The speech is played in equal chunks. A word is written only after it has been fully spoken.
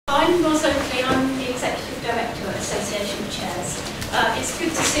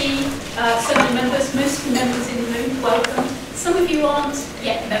So many members, most of the members in the room, welcome. Some of you aren't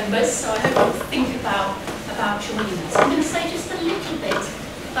yet members, so I hope you'll think about joining us. I'm going to say just a little bit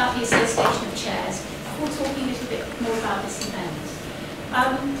about the Association of Chairs before talking a little bit more about this event.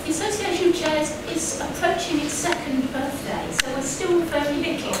 The Association of Chairs is approaching its second birthday, so we're still very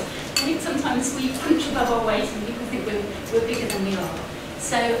little. I think sometimes we punch above our weight and people think we're bigger than we are.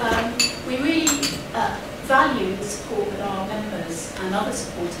 So we really value the support that our members and other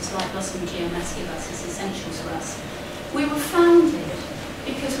supporters like Russam and GMS give us. It's essential to us. We were founded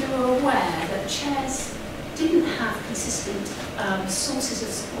because we were aware that chairs didn't have consistent sources of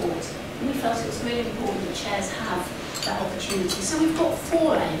support, and we felt it was really important that chairs have that opportunity. So we've got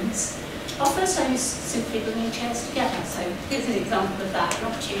 4 aims. Our first aim is simply bringing chairs together. So here's an example of that, an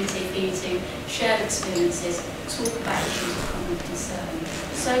opportunity for you to share experiences, talk about issues of common concern.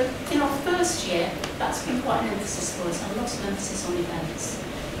 So in our first year, that's been quite an emphasis for us, and a lot of emphasis on events.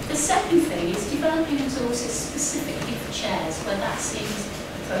 The second thing is developing resources specifically for chairs, where that seems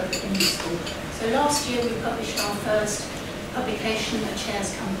appropriate and useful. So last year we published our first publication, A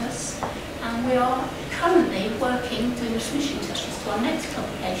Chairs Compass, and we are currently working, doing the finishing touches to our next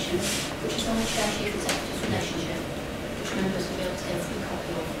publication, which is on the Chair-Chief Executive relationship, which members will be able to get a free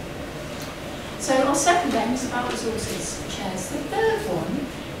copy of. So our second aim is about resources for chairs. The third one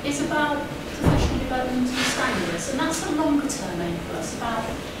is about professional development and standards, and that's a longer term aim for us, about,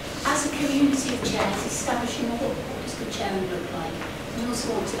 as a community of chairs, establishing what does good chairing look like. We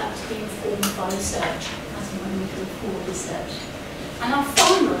also want that to be informed by research, as and when we can afford research. And our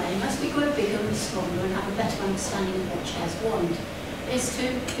final aim, as we grow bigger and stronger and have a better understanding of what chairs want, is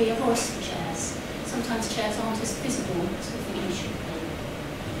to be a voice for chairs. Sometimes chairs aren't as visible as we think they should be.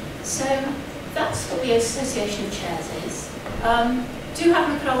 So that's what the Association of Chairs is. Do have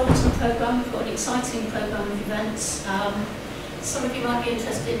a look at our autumn programme. We've got an exciting programme of events. Some of you might be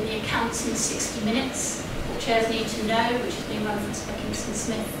interested in the accounts in 60 minutes, what chairs need to know, which is being run from Kingston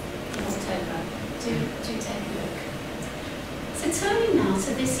Smith in October. Do take a look. So turning now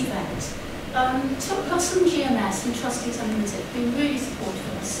to this event, Russam GMS and Trustees Unlimited have been really supportive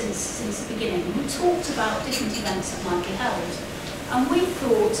of us since the beginning. We talked about different events that might be held, and we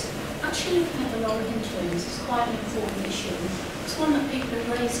thought actually looking at the role of interims is quite an important issue. It's one that people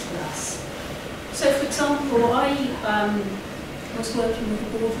have raised with us. So for example, I was working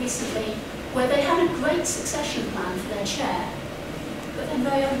with the board recently where they had a great succession plan for their chair, but then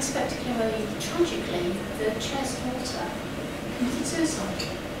very unexpectedly, very tragically, the chair's daughter committed suicide.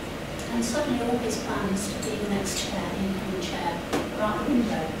 And suddenly all his plans to be the next chair, the incoming chair, were out the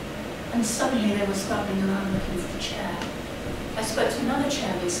window. And suddenly they were scrabbling around looking for the chair. I spoke to another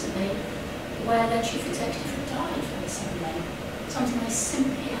chair recently where their chief executive had died very suddenly, something they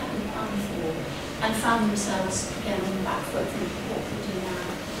simply hadn't planned for, and found themselves again on the back foot thinking, what can we do now?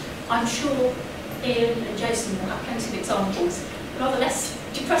 I'm sure Ian and Jason will have plenty of examples, rather less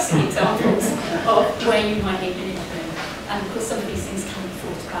depressing examples of where you might need an interim. And of course some of these things can be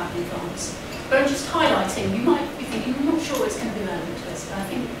thought about in advance. But I'm just highlighting, you might be thinking, I'm not sure it's going to be relevant to us, but I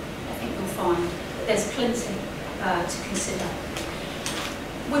think you'll find that there's plenty to consider.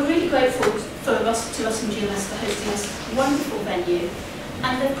 We're really grateful to Russam and GMS for hosting us, a wonderful venue,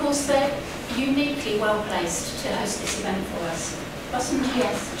 and of course they're uniquely well placed to host this event for us. Russam and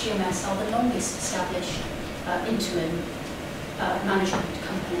GMS are the longest established interim management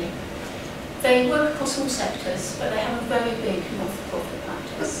company. They work across all sectors, but they have a very big not-for-profit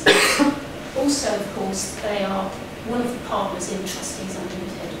practice. Also, of course, they are one of the partners in Trustees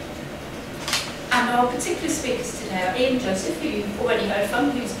Unlimited. And our particular speakers today are Ian Joseph, who you've already heard from,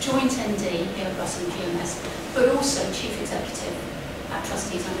 who's joint MD here at Russam and GMS, but also Chief Executive at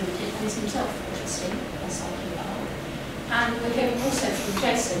Trustees Unlimited, and is himself a trustee, as I do. And we're hearing also from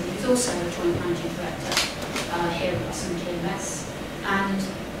Jason, who's also a joint managing director here at Russam and GMS, and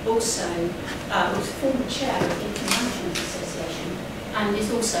also was former chair of the Interim Management Association, and is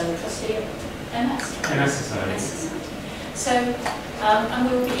also a trustee of MS Society. So, and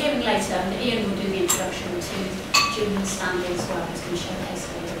we will be hearing later, and Ian will do the introduction to Julian Stanley as well, who's going to share the case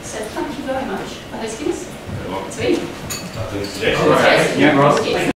study. So thank you very much for hosting us. Good luck. To Ian. Yeah, Ross.